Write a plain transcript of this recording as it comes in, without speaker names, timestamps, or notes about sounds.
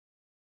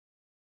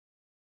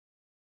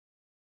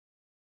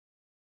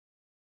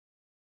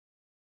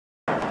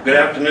Good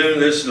afternoon.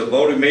 This is the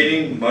voting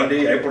meeting,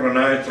 Monday, April the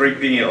 9th, 3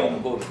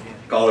 p.m.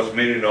 Call this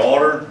meeting to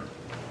order.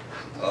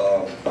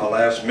 I'll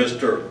ask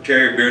Mr.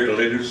 Terry Beard to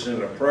lead us in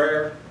the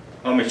prayer.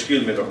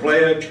 The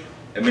pledge,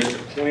 and Mr.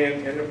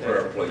 Quinn in the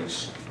prayer,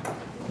 please.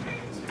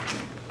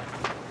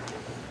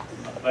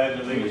 I pledge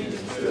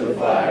allegiance to the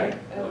flag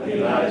of the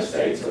United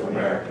States of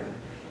America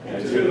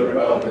and to the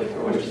republic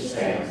for which it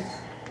stands,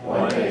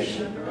 one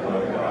nation,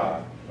 under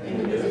God,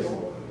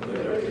 indivisible, with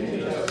liberty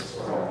and justice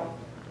for all.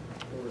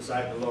 We'll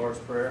recite the Lord's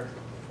Prayer.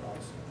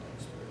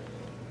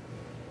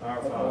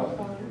 Our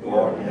Father, who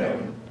art in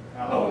heaven,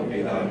 hallowed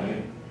be thy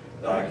name.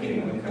 Thy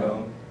kingdom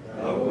come,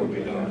 thy will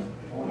be done,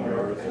 on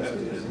earth as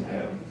it is in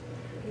heaven.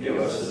 Give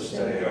us this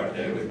day our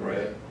daily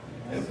bread,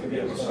 and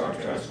forgive us our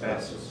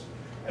trespasses,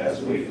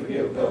 as we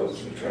forgive those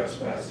who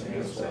trespass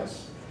against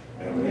us.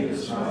 And lead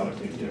us not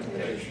into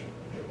temptation,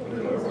 but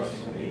deliver us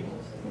from evil.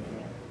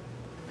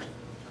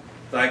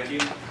 Thank you.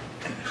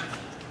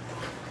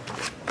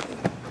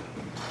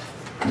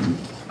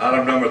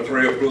 Item number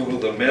 3, approval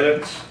of the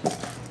minutes.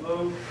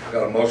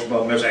 Got a motion by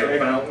Mr.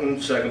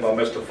 Fountain, second by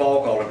Mr.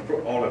 Falk.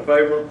 All in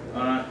favor?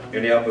 Aye.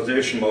 Any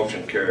opposition?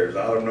 Motion carries.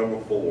 Item number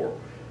 4,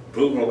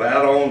 approval of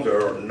add-ons.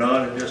 There are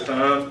none at this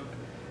time.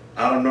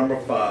 Item number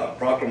 5,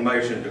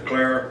 proclamation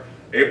declare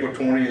April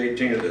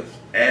 2018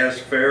 as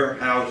Fair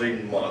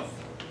Housing Month.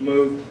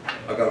 Move.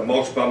 I got a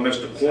motion by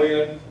Mr.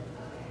 Quinn,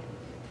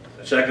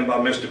 second by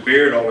Mr.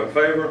 Beard. All in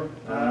favor?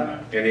 Aye.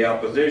 Any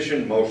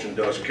opposition? Motion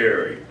does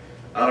carry.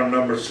 Item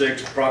number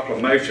 6,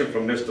 proclamation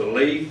from Mr.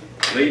 Lee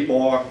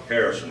Boy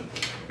Harrison.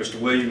 Mr.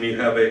 William, you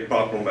have a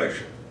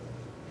proclamation.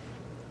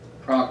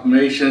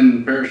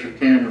 Proclamation, Parish of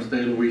Cameron,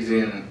 State of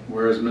Louisiana.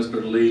 Whereas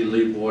Mr.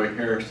 Lee Boy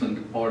Harrison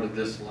departed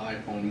this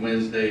life on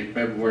Wednesday,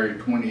 February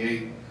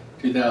 28,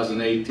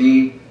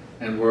 2018,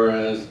 and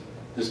whereas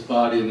this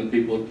body and the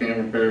people of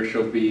Cameron Parish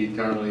shall be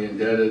eternally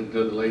indebted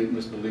to the late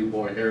Mr. Lee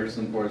Boy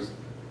Harrison for his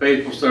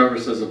faithful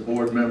service as a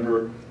board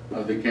member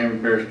of the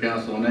Cameron Parish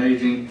Council on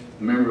Aging,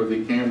 a member of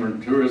the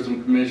Cameron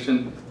Tourism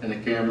Commission, and the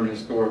Cameron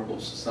Historical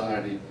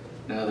Society.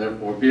 Now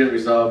therefore be it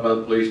resolved by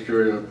the Police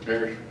Jury of the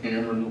Parish of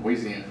Cameron,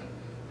 Louisiana,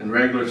 in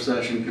regular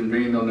session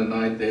convened on the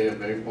 9th day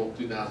of April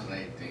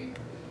 2018.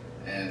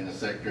 And the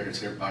Secretary is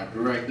hereby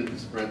directed to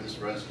spread this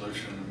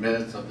resolution in the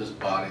minutes of this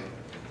body.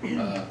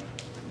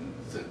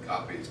 Send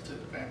copies to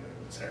the family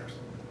of Ms. Harrison.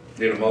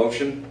 Need a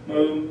motion?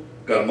 Move.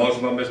 Got a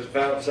motion by Mr.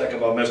 Fountain, second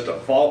by Mr.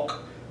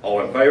 Falk. All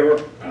in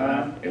favor?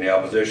 Aye. Any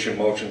opposition?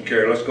 Motion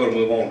carried. Let's go to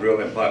move on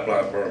drilling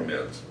pipeline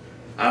permits.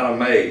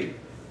 Item A,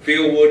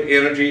 Fieldwood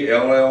Energy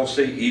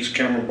LLC, East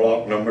Cameron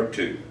Block number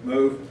 2.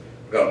 Move.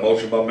 Got a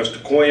motion by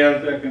Mr. Quinn,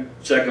 Second.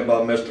 second by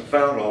Mr.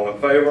 Fountain. All in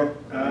favor?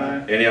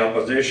 Aye. Any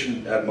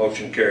opposition? That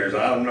motion carries.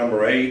 Item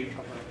number 8,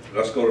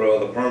 let's go to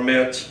other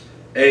permits.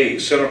 A,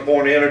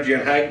 Centerpoint Energy in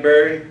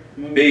Hackberry.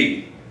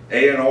 B,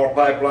 A&R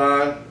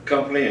Pipeline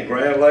Company in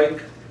Grand Lake.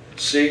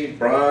 C,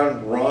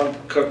 Brian Ron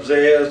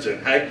Cuzez in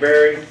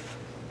Hackberry.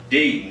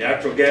 D,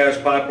 Natural Gas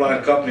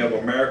Pipeline Company of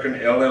American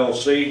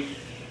LLC,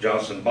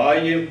 Johnson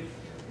Bayou.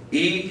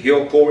 E,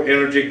 Hillcore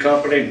Energy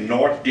Company,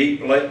 North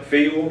Deep Lake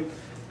Field.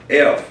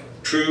 F,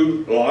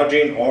 True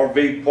Lodging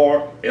RV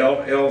Park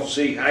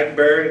LLC,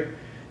 Hackberry.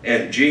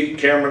 And G,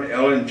 Cameron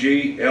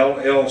LNG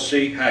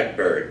LLC,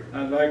 Hackberry.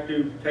 I'd like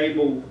to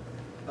table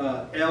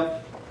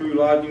F, True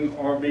Lodging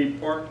RV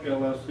Park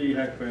LLC,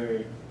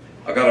 Hackberry.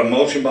 I got a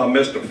motion by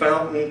Mr.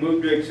 Fountain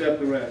Move to accept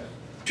the rest.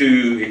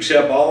 to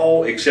accept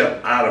all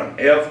except item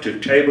F, to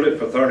table it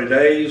for 30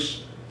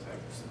 days.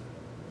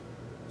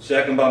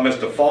 Second by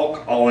Mr.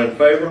 Falk. All in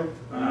favor?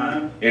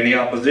 Aye. Any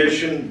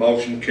opposition?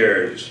 Motion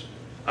carries.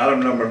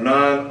 Item number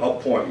 9,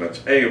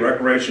 appointments. A,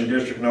 Recreation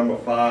District number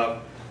 5,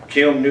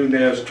 Kim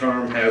Nunez,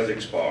 term has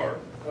expired.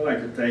 I'd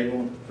like to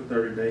table for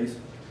 30 days.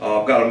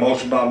 I've got a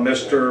motion by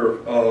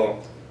Mr.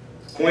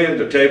 Quinn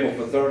to table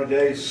for 30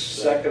 days,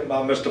 second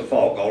by Mr.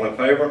 Falk. All in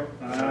favor?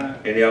 Aye.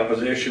 Any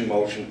opposition?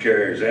 Motion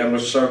carries.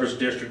 Ambulance Service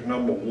District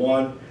number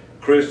 1,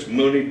 Chris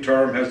Mooney,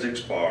 term has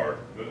expired.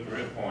 Move to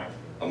reappoint.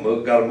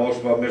 Got a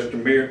motion by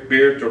Mr.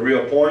 Beard to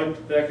reappoint,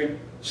 Second.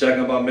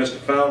 second by Mr.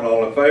 Fountain.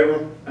 All in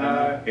favor?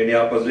 Aye. Any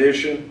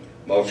opposition?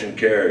 Motion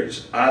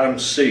carries. Item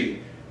C,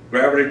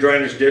 Gravity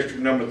Drainage District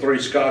number 3,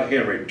 Scott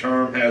Henry,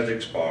 term has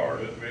expired.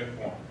 Move to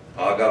reappoint.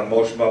 I got a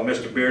motion by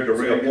Mr. Beard to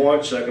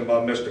reappoint, second by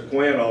Mr.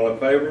 Quinn. All in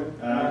favor?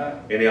 Aye.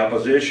 Any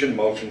opposition?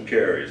 Motion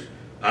carries.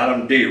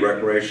 Item D,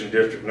 Recreation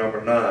District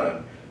number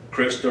 9,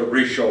 Krista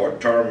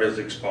Richard, term is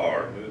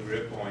expired. Move to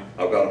reappoint.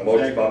 I've got a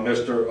motion by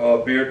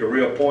Mr. Beard to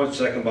reappoint,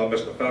 second by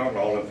Mr. Fountain.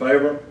 All in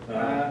favor?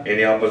 Aye.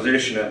 Any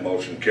opposition? That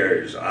motion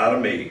carries.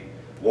 Item E,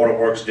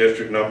 Waterworks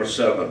District number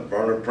 7,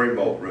 Vernon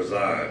Primo,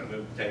 resigned.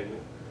 Move to table.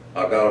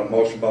 I got a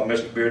motion by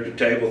Mr. Beard to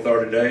table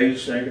 30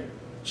 days, Second.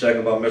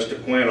 second by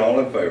Mr. Quinn. All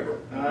in favor?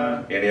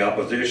 Aye. Any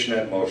opposition?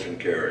 That motion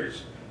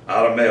carries.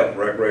 Item F,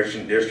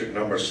 Recreation District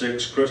number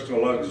 6,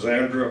 Crystal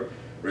Alexandra,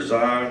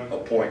 resign,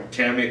 appoint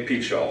Tammy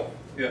Peachaw.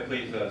 Yeah,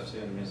 please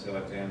send Ms.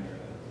 Alexander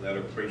a letter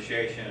of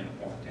appreciation and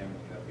appoint Tammy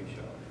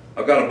Peachaw.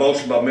 I've got a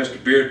motion by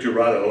Mr. Beard to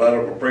write a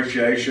letter of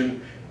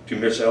appreciation to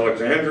Miss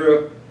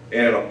Alexandra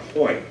and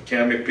appoint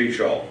Tammy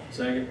Pishaw.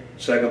 Second.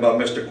 Second by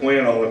Mr.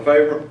 Quinn, all in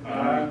favor?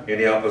 Aye.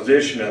 Any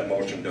opposition? That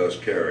motion does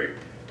carry.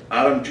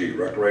 Item G,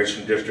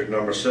 Recreation District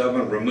Number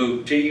 7,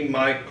 remove T.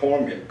 Mike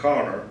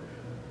Connor,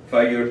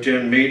 failure to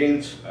attend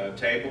meetings.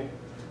 Table.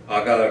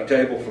 I got a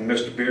table from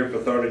Mr. Beard for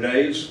 30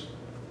 days.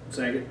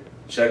 Second.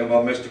 Second by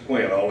Mr.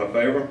 Quinn, all in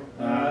favor?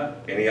 Aye.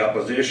 Any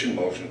opposition?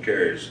 Motion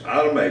carries.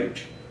 Item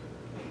H,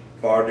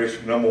 Fire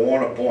District Number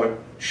 1, appoint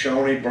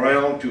Shoney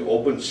Brown to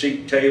open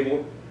seat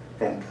table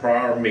from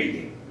prior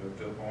meeting. Move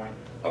to appoint.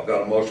 I've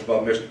got a motion by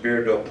Mr.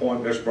 Beard to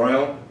appoint Ms.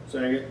 Brown.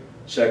 Second.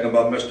 Second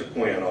by Mr.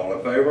 Quinn, all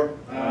in favor?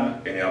 Aye.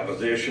 Any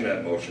opposition?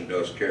 That motion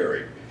does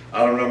carry.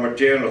 Item number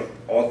 10,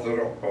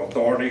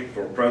 authority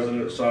for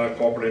President to sign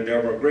corporate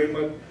endeavor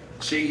agreement,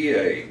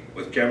 CEA,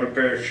 with Cameron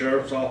Parish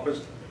Sheriff's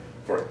Office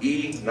for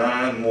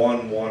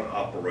E911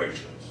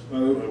 operations.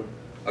 Move.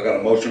 I got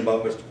a motion by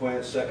Mr.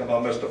 Quinn, second by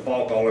Mr.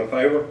 Falk, all in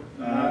favor?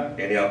 Aye.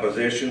 Any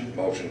opposition?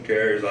 Motion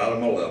carries.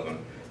 Item 11,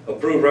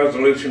 approve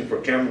resolution for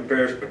Cameron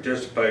Parish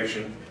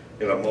participation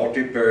in a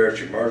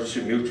multi-parish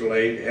emergency mutual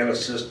aid and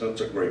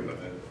assistance agreement.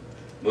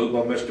 Moved by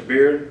Mr.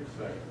 Beard,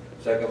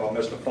 second by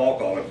Mr.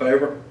 Falk, all in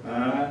favor?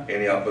 Aye.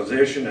 Any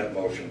opposition? That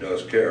motion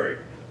does carry.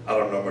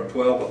 Item number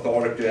 12,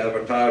 authority to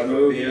advertise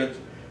for bids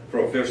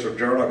for official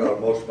journal. I got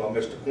a motion by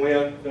Mr.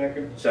 Quinn,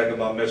 Second. second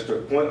by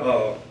Mr.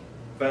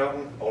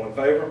 Fountain, all in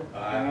favor?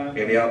 Aye.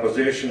 Any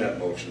opposition? That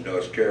motion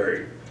does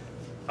carry.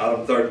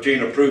 Item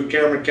 13, approve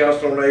Cameron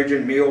Council on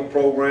Aging meal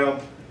program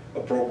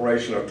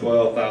appropriation of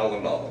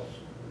 $12,000.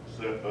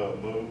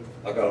 Move.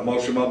 I got a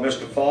motion by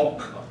Mr.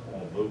 Falk,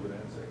 I'll move it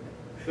in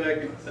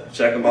second. Second.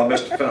 second by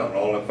Mr. Fountain,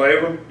 all in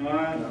favor?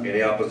 Aye.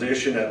 Any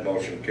opposition? That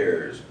motion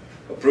carries.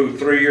 Approve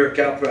 3-year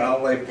capital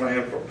outlay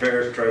plan for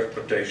Parish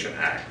Transportation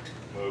Act.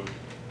 Move.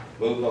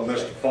 Moved by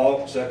Mr.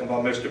 Falk, second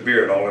by Mr.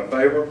 Beard, all in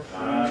favor?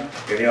 Aye.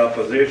 Any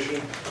opposition?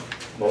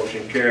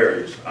 Motion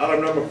carries.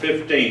 Item number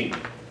 15,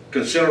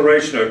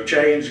 consideration of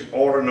change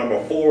order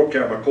number 4,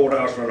 Cameron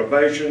Courthouse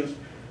renovations,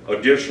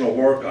 additional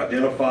work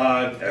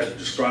identified as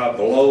described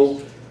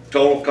below.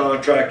 Total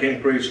contract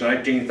increase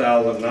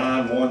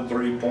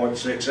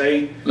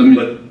 $19,913.68,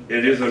 but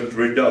it is a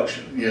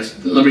reduction. Yes,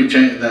 let me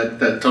change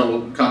that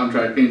total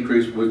contract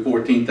increase with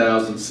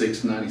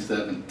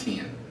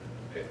 $14,697.10.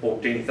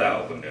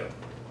 14,000 now.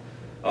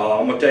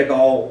 I'm gonna take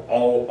all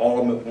of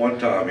them at one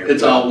time here.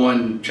 It's all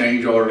one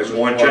change order. It's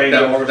one change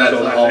order, That's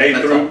so that's all, A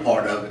that's through- all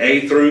part of it.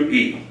 A through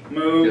E.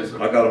 Move. Yes,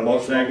 sir. I got a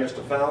motion by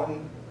Mr.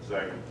 Fountain,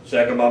 Second.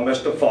 second by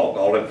Mr. Falk.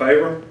 All in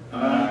favor?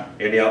 Aye.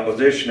 Any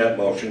opposition? That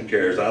motion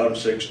carries. Item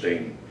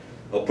 16,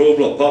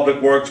 approval of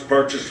Public Works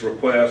purchase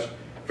request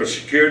for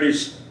security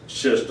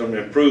system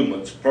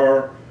improvements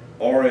per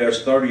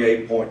RS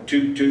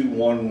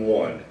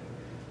 38.2211.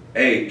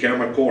 A,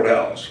 Cameron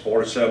Courthouse,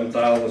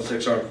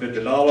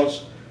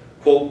 $47,650.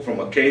 Quote from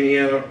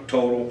Acadiana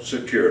Total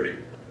Security.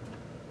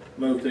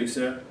 Move to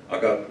accept. I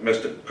got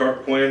Mr.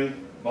 Kirk Quinn,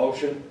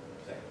 motion.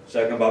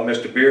 Second by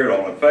Mr. Beard,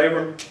 all in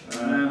favor?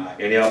 Aye.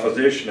 Any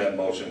opposition? That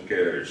motion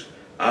carries.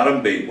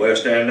 Item B,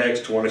 West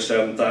Annex,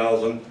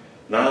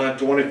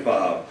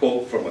 $27,925.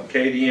 Quote from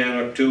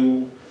Acadiana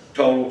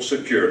Total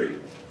Security.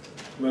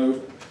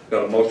 Move.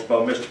 Got a motion by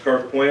Mr.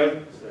 Kirk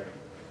Quinn,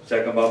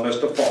 second by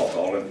Mr. Falk.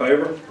 All in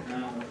favor?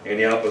 Aye.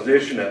 Any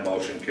opposition? That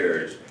motion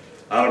carries.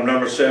 Item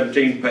number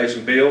 17, pay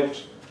some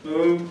bills.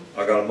 Move.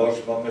 I got a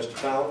motion by Mr.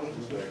 Fountain,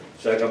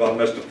 second by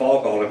Mr.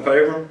 Falk. All in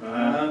favor?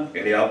 Aye.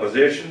 Any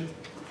opposition?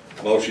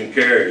 Motion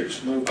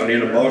carries. Move I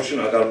need a motion.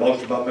 I got a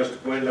motion by Mr.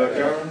 Quinn to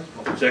adjourn,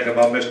 second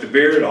by Mr.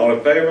 Beard. All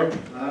in favor?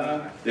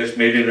 Aye. This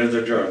meeting is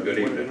adjourned. Good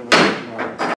evening.